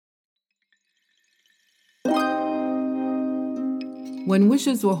When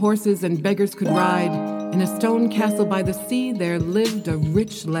wishes were horses and beggars could ride, in a stone castle by the sea there lived a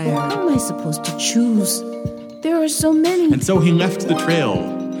rich laird. How am I supposed to choose? There are so many. And so he left the trail,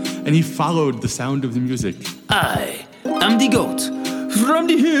 and he followed the sound of the music. I am the goat from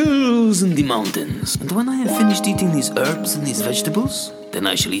the hills and the mountains. And when I have finished eating these herbs and these vegetables, then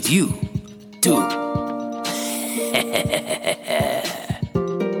I shall eat you, too.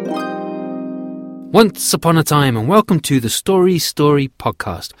 Once upon a time, and welcome to the Story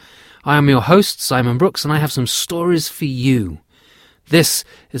podcast. I am your host, Simon Brooks, and I have some stories for you. This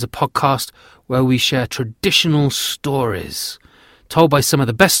is a podcast where we share traditional stories told by some of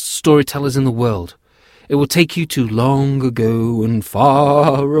the best storytellers in the world. It will take you to long ago and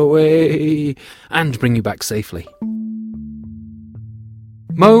far away and bring you back safely.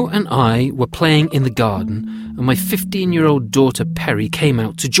 Mo and I were playing in the garden, and my 15-year-old daughter Perry came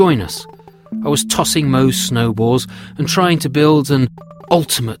out to join us. I was tossing Mo's snowballs and trying to build an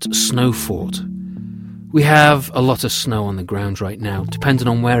ultimate snow fort. We have a lot of snow on the ground right now, depending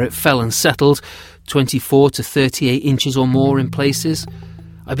on where it fell and settled, 24 to 38 inches or more in places.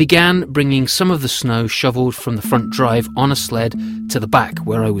 I began bringing some of the snow shoveled from the front drive on a sled to the back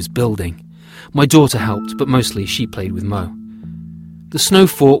where I was building. My daughter helped, but mostly she played with Mo. The snow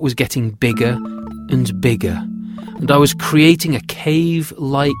fort was getting bigger and bigger, and I was creating a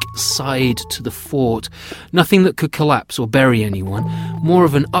cave-like side to the fort, nothing that could collapse or bury anyone, more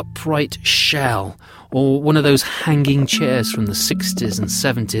of an upright shell, or one of those hanging chairs from the 60s and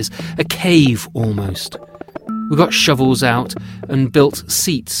 70s, a cave almost. We got shovels out and built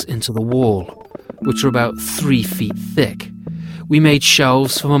seats into the wall, which are about 3 feet thick. We made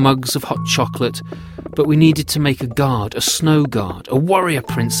shelves for mugs of hot chocolate, but we needed to make a guard, a snow guard, a warrior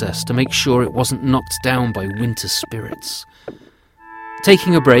princess to make sure it wasn't knocked down by winter spirits.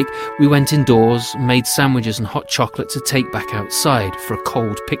 Taking a break, we went indoors, made sandwiches and hot chocolate to take back outside for a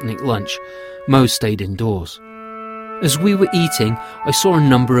cold picnic lunch. Mo stayed indoors. As we were eating, I saw a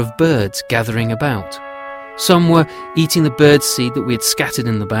number of birds gathering about. Some were eating the bird seed that we had scattered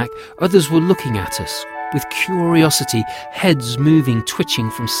in the back, others were looking at us with curiosity, heads moving,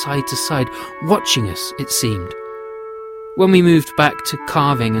 twitching from side to side, watching us, it seemed. When we moved back to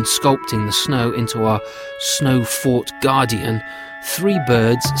carving and sculpting the snow into our snow fort guardian, 3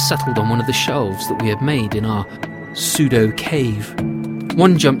 birds settled on one of the shelves that we had made in our pseudo cave.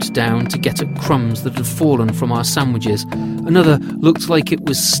 One jumped down to get at crumbs that had fallen from our sandwiches. Another looked like it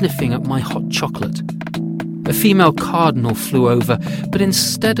was sniffing at my hot chocolate. A female cardinal flew over, but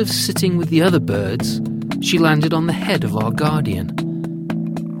instead of sitting with the other birds, she landed on the head of our guardian.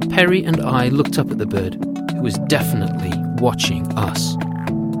 Perry and I looked up at the bird, who was definitely watching us.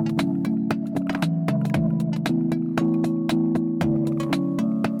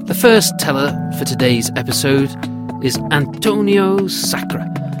 The first teller for today's episode is Antonio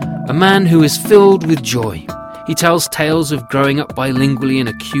Sacra, a man who is filled with joy. He tells tales of growing up bilingually in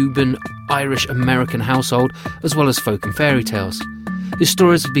a Cuban, Irish-American household, as well as folk and fairy tales. His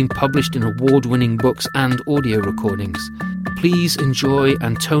stories have been published in award-winning books and audio recordings. Please enjoy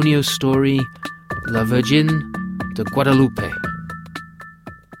Antonio's story, La Virgin de Guadalupe.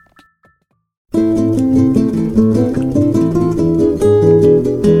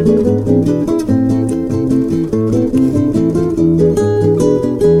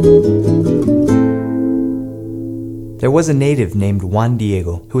 There was a native named Juan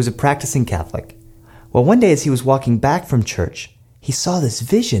Diego who was a practicing Catholic. Well, one day as he was walking back from church, he saw this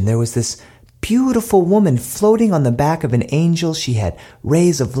vision. There was this beautiful woman floating on the back of an angel. She had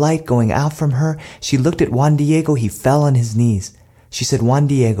rays of light going out from her. She looked at Juan Diego. He fell on his knees. She said, "Juan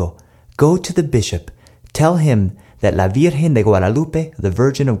Diego, go to the bishop. Tell him that La Virgen de Guadalupe, the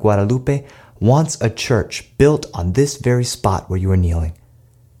Virgin of Guadalupe, wants a church built on this very spot where you are kneeling."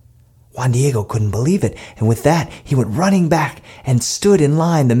 Juan Diego couldn't believe it, and with that, he went running back and stood in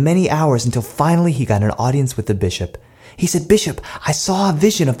line the many hours until finally he got an audience with the bishop. He said, "Bishop, I saw a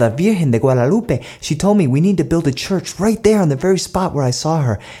vision of the Virgen de Guadalupe. She told me we need to build a church right there on the very spot where I saw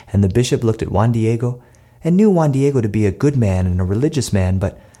her." And the bishop looked at Juan Diego and knew Juan Diego to be a good man and a religious man,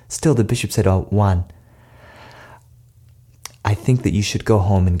 but still the bishop said, "Oh, Juan, I think that you should go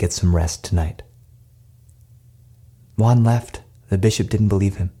home and get some rest tonight." Juan left. The bishop didn't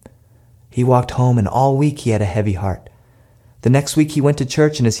believe him. He walked home, and all week he had a heavy heart. The next week he went to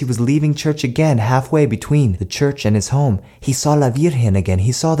church, and as he was leaving church again, halfway between the church and his home, he saw La Virgen again.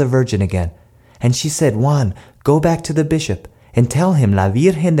 He saw the Virgin again. And she said, "Juan, go back to the bishop and tell him La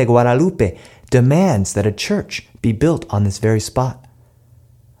Virgen de Guadalupe demands that a church be built on this very spot."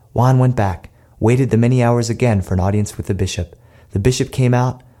 Juan went back, waited the many hours again for an audience with the bishop. The bishop came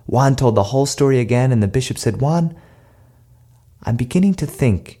out. Juan told the whole story again, and the bishop said, "Juan, I'm beginning to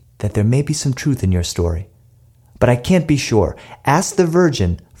think that there may be some truth in your story. But I can't be sure. Ask the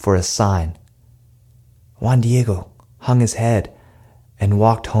Virgin for a sign." Juan Diego hung his head and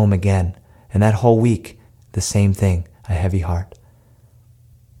walked home again. And that whole week, the same thing, a heavy heart.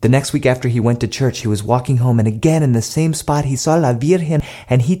 The next week after he went to church, he was walking home, and again in the same spot he saw La Virgen,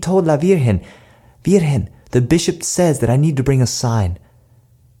 and he told La Virgen, "Virgen, the bishop says that I need to bring a sign."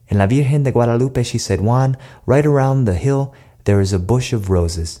 And La Virgen de Guadalupe, she said, "Juan, right around the hill, there is a bush of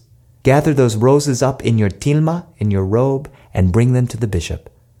roses. Gather those roses up in your tilma, in your robe, and bring them to the bishop."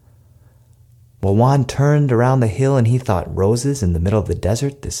 Well, Juan turned around the hill and he thought, roses in the middle of the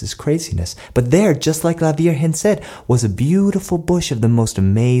desert? This is craziness. But there, just like La Virgen said, was a beautiful bush of the most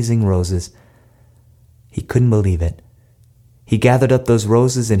amazing roses. He couldn't believe it. He gathered up those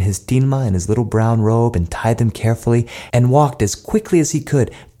roses in his tilma and his little brown robe and tied them carefully and walked as quickly as he could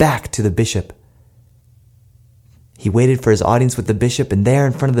back to the bishop. He waited for his audience with the bishop, and there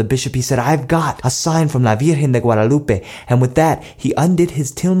in front of the bishop he said, "I've got a sign from La Virgen de Guadalupe." And with that, he undid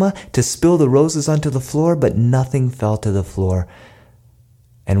his tilma to spill the roses onto the floor, but nothing fell to the floor.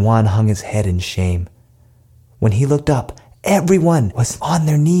 And Juan hung his head in shame. When he looked up, everyone was on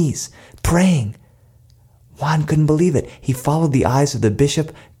their knees, praying. Juan couldn't believe it. He followed the eyes of the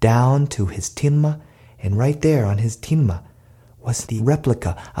bishop down to his tilma, and right there on his tilma was the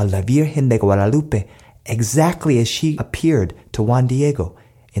replica of La Virgen de Guadalupe, exactly as she appeared to Juan Diego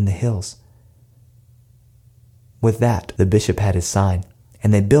in the hills. With that, the bishop had his sign,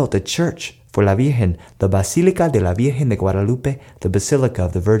 and they built a church for La Virgen, the Basilica de la Virgen de Guadalupe, the Basilica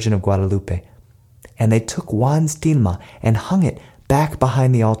of the Virgin of Guadalupe. And they took Juan's tilma and hung it back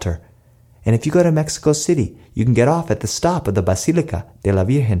behind the altar. And if you go to Mexico City, you can get off at the stop of the Basilica de la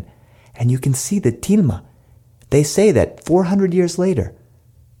Virgen, and you can see the tilma. They say that 400 years later,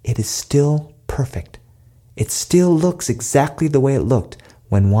 it is still perfect. It still looks exactly the way it looked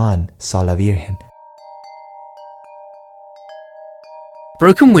when Juan saw La Virgen.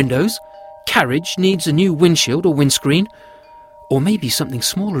 Broken windows? Carriage needs a new windshield or windscreen? Or maybe something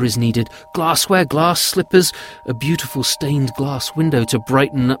smaller is needed. Glassware, glass slippers, a beautiful stained glass window to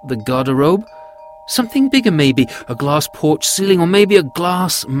brighten up the garderobe? Something bigger maybe, a glass porch ceiling, or maybe a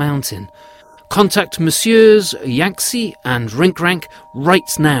glass mountain. Contact Messieurs Yangtze and Rinkrank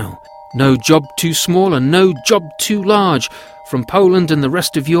right now. No job too small and no job too large. From Poland and the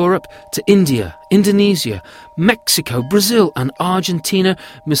rest of Europe to India, Indonesia, Mexico, Brazil and Argentina,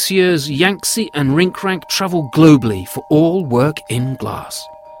 Messieurs Yangtze and Rinkrank travel globally for all work in glass.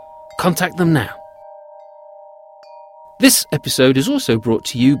 Contact them now. This episode is also brought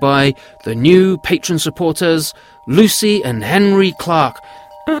to you by the new patron supporters, Lucy and Henry Clark.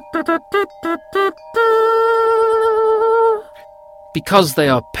 Because they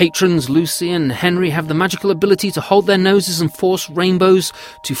are patrons, Lucy and Henry have the magical ability to hold their noses and force rainbows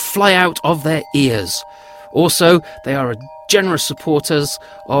to fly out of their ears. Also, they are generous supporters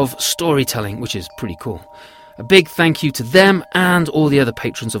of storytelling, which is pretty cool. A big thank you to them and all the other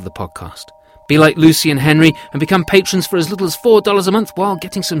patrons of the podcast. Be like Lucy and Henry and become patrons for as little as $4 a month while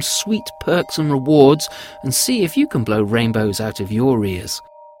getting some sweet perks and rewards, and see if you can blow rainbows out of your ears.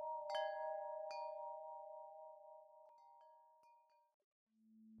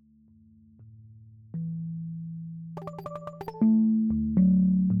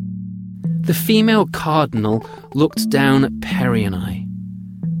 The female cardinal looked down at Perry and I.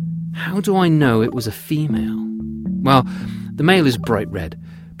 How do I know it was a female? Well, the male is bright red,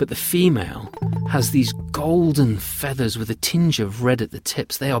 but the female has these golden feathers with a tinge of red at the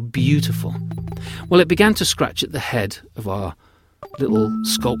tips. They are beautiful. Well, it began to scratch at the head of our little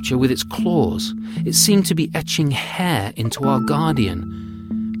sculpture with its claws. It seemed to be etching hair into our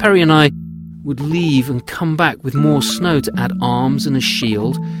guardian. Perry and I would leave and come back with more snow to add arms and a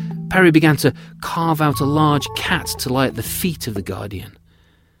shield. Perry began to carve out a large cat to lie at the feet of the guardian.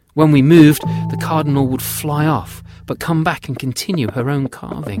 When we moved, the cardinal would fly off, but come back and continue her own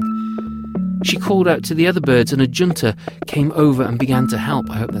carving. She called out to the other birds, and a junta came over and began to help.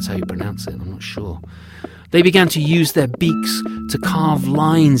 I hope that's how you pronounce it, I'm not sure. They began to use their beaks to carve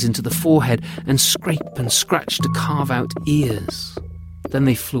lines into the forehead and scrape and scratch to carve out ears. Then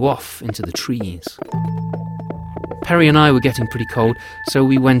they flew off into the trees. Perry and I were getting pretty cold, so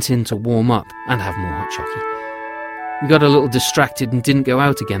we went in to warm up and have more hot chocolate. We got a little distracted and didn't go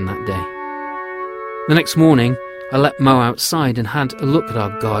out again that day. The next morning, I let Mo outside and had a look at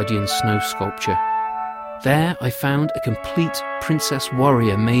our guardian snow sculpture. There I found a complete princess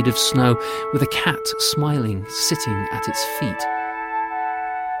warrior made of snow with a cat smiling, sitting at its feet.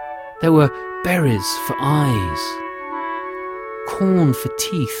 There were berries for eyes, corn for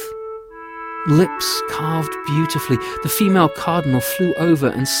teeth, lips carved beautifully. The female cardinal flew over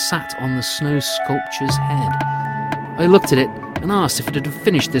and sat on the snow sculpture's head. I looked at it and asked if it had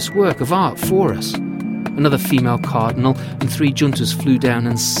finished this work of art for us. Another female cardinal and 3 juntas flew down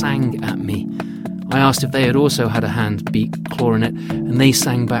and sang at me. I asked if they had also had a hand, beak, clarinet, and they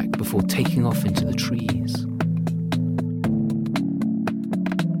sang back before taking off into the trees.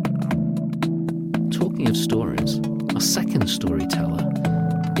 Talking of stories, our second storyteller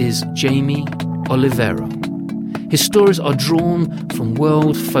is Jamie Olivero. His stories are drawn from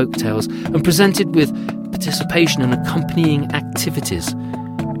world folktales and presented with participation in accompanying activities.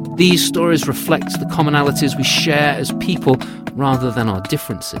 These stories reflect the commonalities we share as people rather than our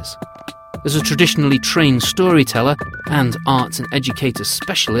differences. As a traditionally trained storyteller and arts and educator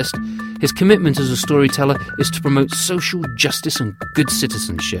specialist, his commitment as a storyteller is to promote social justice and good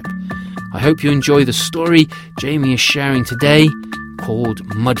citizenship. I hope you enjoy the story Jamie is sharing today, called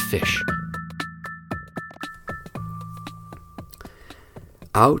Mudfish.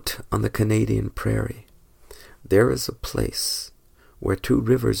 Out on the Canadian prairie, there is a place where 2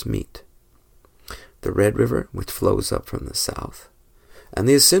 rivers meet. The Red River, which flows up from the south, and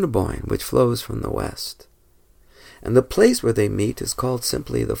the Assiniboine, which flows from the west. And the place where they meet is called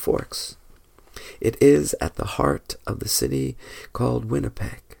simply the Forks. It is at the heart of the city called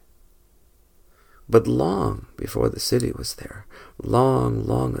Winnipeg. But long before the city was there, long,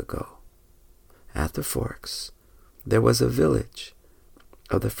 long ago, at the Forks, there was a village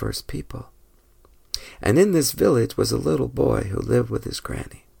of the first people. And in this village was a little boy who lived with his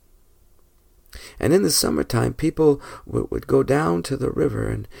granny. And in the summertime, people would go down to the river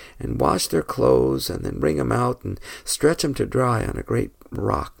and wash their clothes and then bring them out and stretch them to dry on a great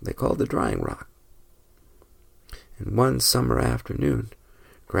rock they called the drying rock. And one summer afternoon,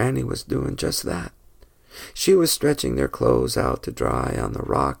 Granny was doing just that. She was stretching their clothes out to dry on the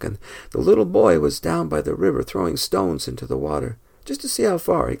rock, and the little boy was down by the river throwing stones into the water just to see how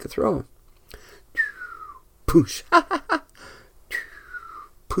far he could throw them. Poosh! Ha ha ha!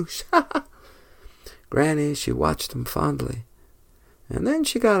 Poosh! Ha ha! Granny, she watched him fondly, and then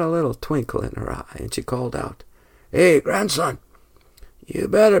she got a little twinkle in her eye, and she called out, "Hey, grandson, you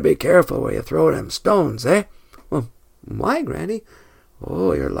better be careful where you throw them stones, eh?" "Well, why, Granny?"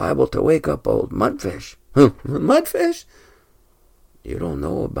 "Oh, you're liable to wake up old Mudfish." "Mudfish? You don't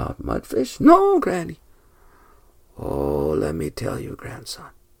know about Mudfish?" "No, Granny." "Oh, let me tell you,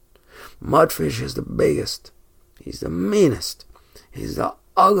 grandson. Mudfish is the biggest. He's the meanest. He's the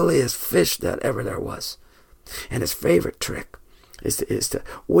ugliest fish that ever there was. And his favorite trick is to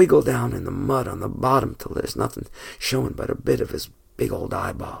wiggle down in the mud on the bottom till there's nothing showing but a bit of his big old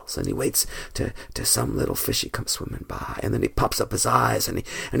eyeballs. And he waits to some little fishy come swimming by. And then he pops up his eyes and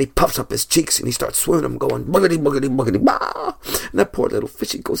he puffs up his cheeks and he starts swimming them, going boogity, boogity, boogity, bah! And that poor little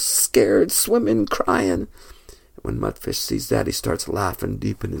fishy goes scared, swimming, crying. When Mudfish sees that, he starts laughing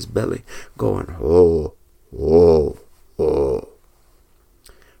deep in his belly, going, "Oh, oh, oh."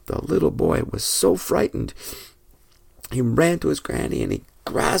 The little boy was so frightened, he ran to his granny and he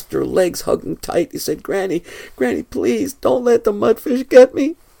grasped her legs, hugging tight. He said, "Granny, Granny, please, don't let the Mudfish get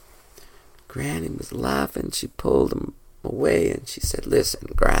me." Granny was laughing. She pulled him away and she said, "Listen,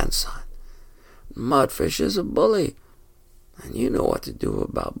 grandson, Mudfish is a bully. And you know what to do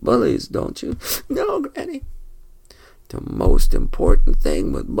about bullies, don't you?" "No, Granny. The most important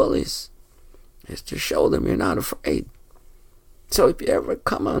thing with bullies is to show them you're not afraid. So if you ever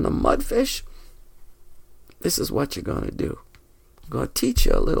come on a Mudfish, this is what you're going to do. I'm going to teach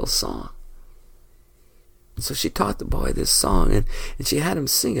you a little song." And so she taught the boy this song, and she had him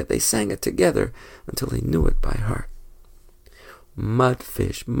sing it. They sang it together until he knew it by heart.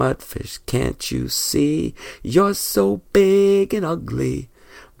 "Mudfish, Mudfish, can't you see? You're so big and ugly.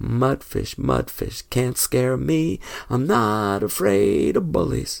 Mudfish, Mudfish, can't scare me. I'm not afraid of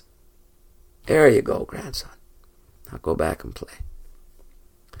bullies." "There you go, grandson. Now go back and play."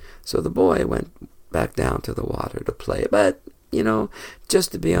 So the boy went back down to the water to play, but,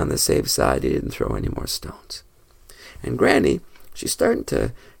 just to be on the safe side, he didn't throw any more stones. And Granny, she's starting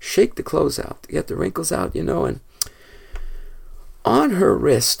to shake the clothes out, to get the wrinkles out, and on her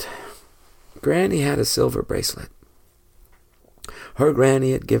wrist, Granny had a silver bracelet. Her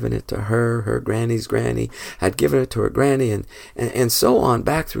granny had given it to her. Her granny's granny had given it to her granny, and so on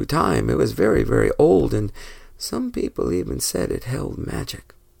back through time. It was very, very old, and some people even said it held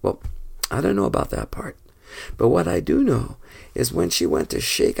magic. Well, I don't know about that part. But what I do know is when she went to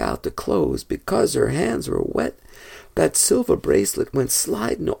shake out the clothes, because her hands were wet, that silver bracelet went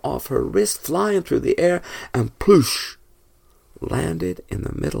sliding off her wrist, flying through the air, and ploosh, landed in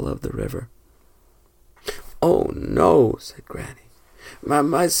the middle of the river. "Oh, no," said Granny.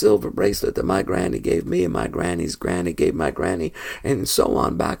 My silver bracelet that my granny gave me, and my granny's granny gave my granny, and so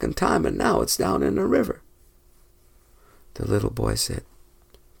on back in time, and now it's down in the river. The little boy said,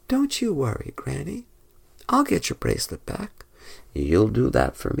 "Don't you worry, Granny. I'll get your bracelet back. You'll do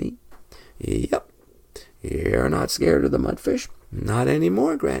that for me?" "Yep. You're not scared of the mudfish?" "Not any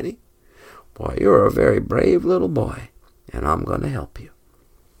more, Granny." "Boy, you're a very brave little boy, and I'm going to help you."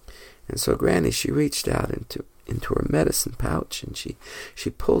 And so Granny, she reached out into her medicine pouch, and she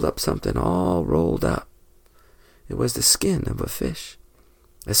pulled up something all rolled up. It was the skin of a fish,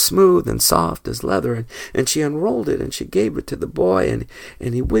 as smooth and soft as leather, and she unrolled it, and she gave it to the boy,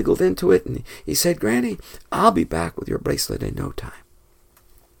 and he wiggled into it, and he said, "Granny, I'll be back with your bracelet in no time."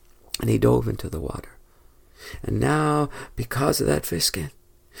 And he dove into the water. And now, because of that fish skin,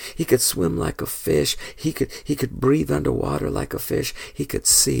 he could swim like a fish. He could breathe underwater like a fish. He could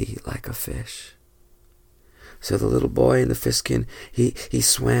see like a fish. So the little boy in the fish skin, he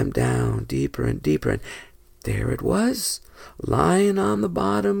swam down deeper and deeper, and there it was, lying on the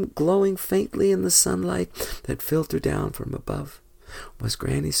bottom, glowing faintly in the sunlight that filtered down from above, was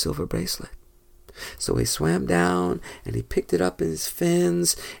Granny's silver bracelet. So he swam down, and he picked it up in his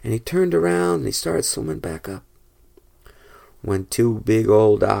fins, and he turned around, and he started swimming back up, when two big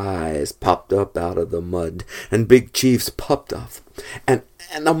old eyes popped up out of the mud, and Big Chiefs popped off, and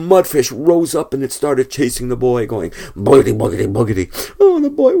the mudfish rose up, and it started chasing the boy, going boogity, boogity, boogity. Oh, the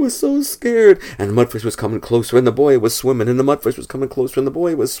boy was so scared, and the mudfish was coming closer, and the boy was swimming, and the mudfish was coming closer, and the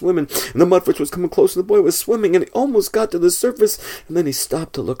boy was swimming, and the mudfish was coming closer, and the boy was swimming, and he almost got to the surface, and then he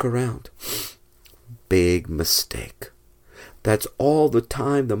stopped to look around. Big mistake. That's all the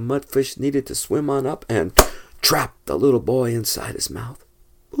time the mudfish needed to swim on up and trap the little boy inside his mouth.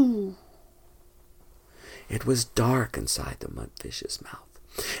 Ooh. It was dark inside the mudfish's mouth,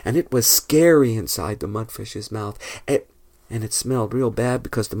 and it was scary inside the mudfish's mouth, and it smelled real bad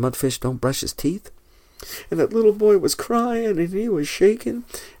because the mudfish don't brush his teeth. And that little boy was crying, and he was shaking,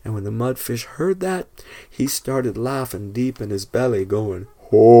 and when the mudfish heard that, he started laughing deep in his belly, going,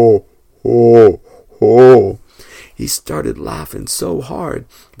 "Ho, ho, ho." He started laughing so hard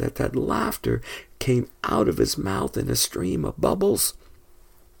that laughter came out of his mouth in a stream of bubbles.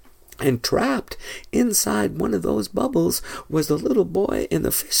 And trapped inside one of those bubbles was the little boy in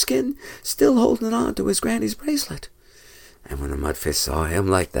the fish skin, still holding on to his granny's bracelet. And when the mudfish saw him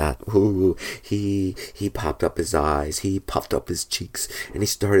like that, ooh, he popped up his eyes, he puffed up his cheeks, and he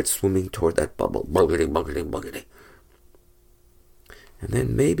started swimming toward that bubble. Buggity, buggity, buggity. And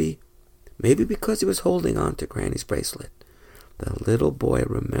then maybe because he was holding on to Granny's bracelet, the little boy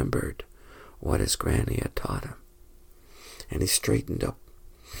remembered what his granny had taught him. And he straightened up,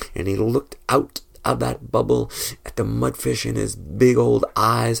 and he looked out of that bubble at the mudfish in his big old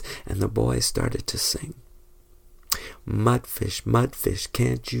eyes, and the boy started to sing. "Mudfish, mudfish,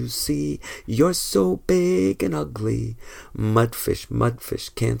 can't you see? You're so big and ugly. Mudfish,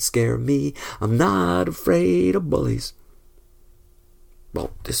 mudfish, can't scare me. I'm not afraid of bullies."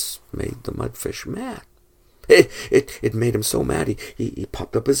 Well, this made the mudfish mad. It made him so mad, he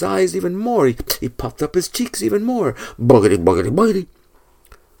popped up his eyes even more. He puffed up his cheeks even more. Buggity, buggity, buggity.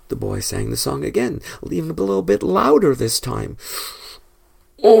 The boy sang the song again, even a little bit louder this time.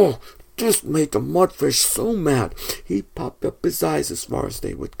 Oh, this made the mudfish so mad. He popped up his eyes as far as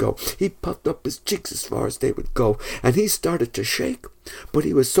they would go. He puffed up his cheeks as far as they would go. And he started to shake. But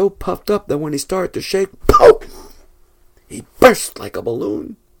he was so puffed up that when he started to shake, poof! He burst like a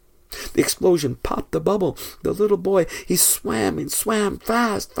balloon. The explosion popped the bubble. The little boy, he swam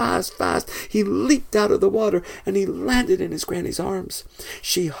fast, fast, fast. He leaped out of the water, and he landed in his granny's arms.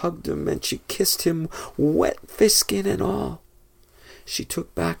 She hugged him, and she kissed him, wet fish skin and all. She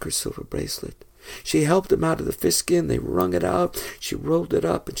took back her silver bracelet. She helped him out of the fish skin. They wrung it out. She rolled it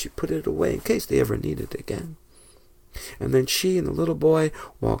up, and she put it away in case they ever needed it again. And then she and the little boy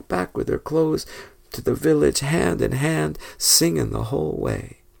walked back with their clothes to the village, hand in hand, singing the whole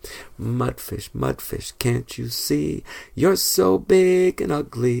way. "Mudfish, mudfish, can't you see? You're so big and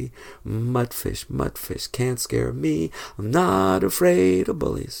ugly. Mudfish, mudfish, can't scare me. I'm not afraid of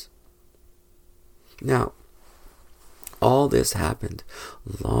bullies." Now, all this happened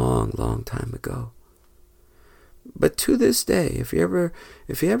long, long time ago. But to this day, if you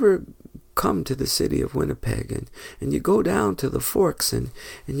ever come to the city of Winnipeg and you go down to the forks and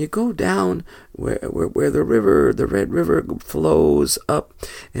you go down where the Red River flows up,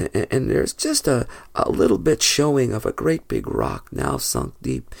 and there's just a little bit showing of a great big rock now sunk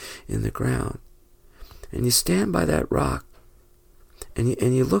deep in the ground, and you stand by that rock and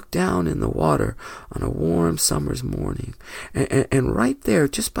you look down in the water on a warm summer's morning, and right there,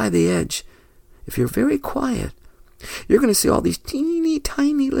 just by the edge, if you're very quiet, You're going to see all these teeny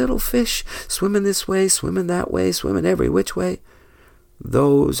tiny little fish swimming this way, swimming that way, swimming every which way.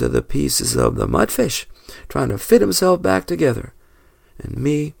 Those are the pieces of the mudfish trying to fit himself back together. And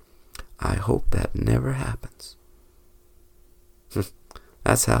me, I hope that never happens.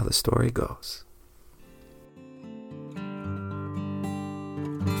 That's how the story goes.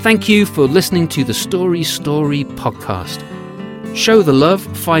 Thank you for listening to the Story Story podcast. Show the love,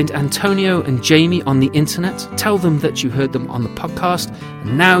 find Antonio and Jamie on the internet, tell them that you heard them on the podcast,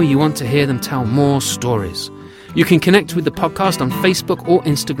 and now you want to hear them tell more stories. You can connect with the podcast on Facebook or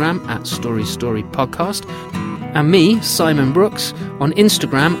Instagram at Story Story Podcast, and me, Simon Brooks, on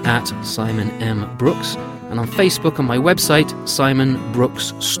Instagram at Simon M. Brooks, and on Facebook on my website, Simon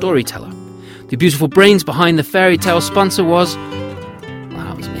Brooks Storyteller. The beautiful brains behind the fairy tale sponsor was... well,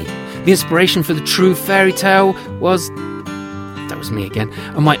 that was me. The inspiration for the true fairy tale was... that was me again.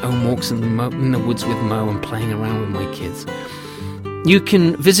 And my own walks in the woods with Mo and playing around with my kids. You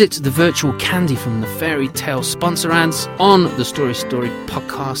can visit the virtual candy from the fairy tale sponsor ads on the Story Story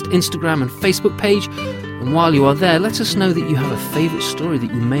podcast Instagram and Facebook page. And while you are there, let us know that you have a favourite story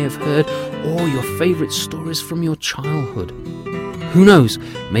that you may have heard, or your favourite stories from your childhood. Who knows,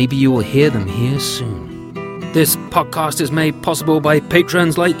 maybe you will hear them here soon. This podcast is made possible by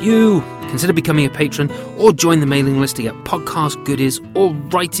patrons like you. Consider becoming a patron or join the mailing list to get podcast goodies or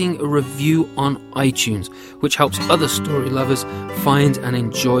writing a review on iTunes, which helps other story lovers find and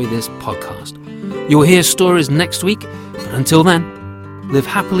enjoy this podcast. You'll hear stories next week, but until then, live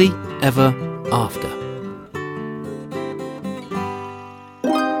happily ever after.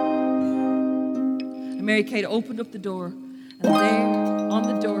 And Mary Kate opened up the door, and there, on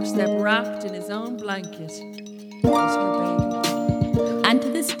the doorstep, wrapped in his own blanket, was her baby. And to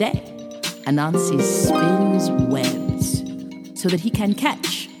this day, Anansi spins webs so that he can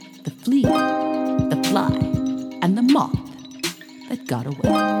catch the flea, the fly, and the moth that got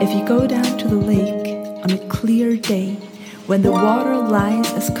away. If you go down to the lake on a clear day, when the water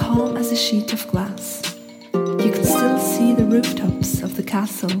lies as calm as a sheet of glass, you can still see the rooftops of the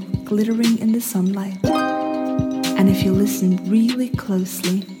castle glittering in the sunlight. And if you listen really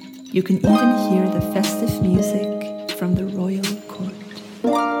closely, you can even hear the festive music from the royal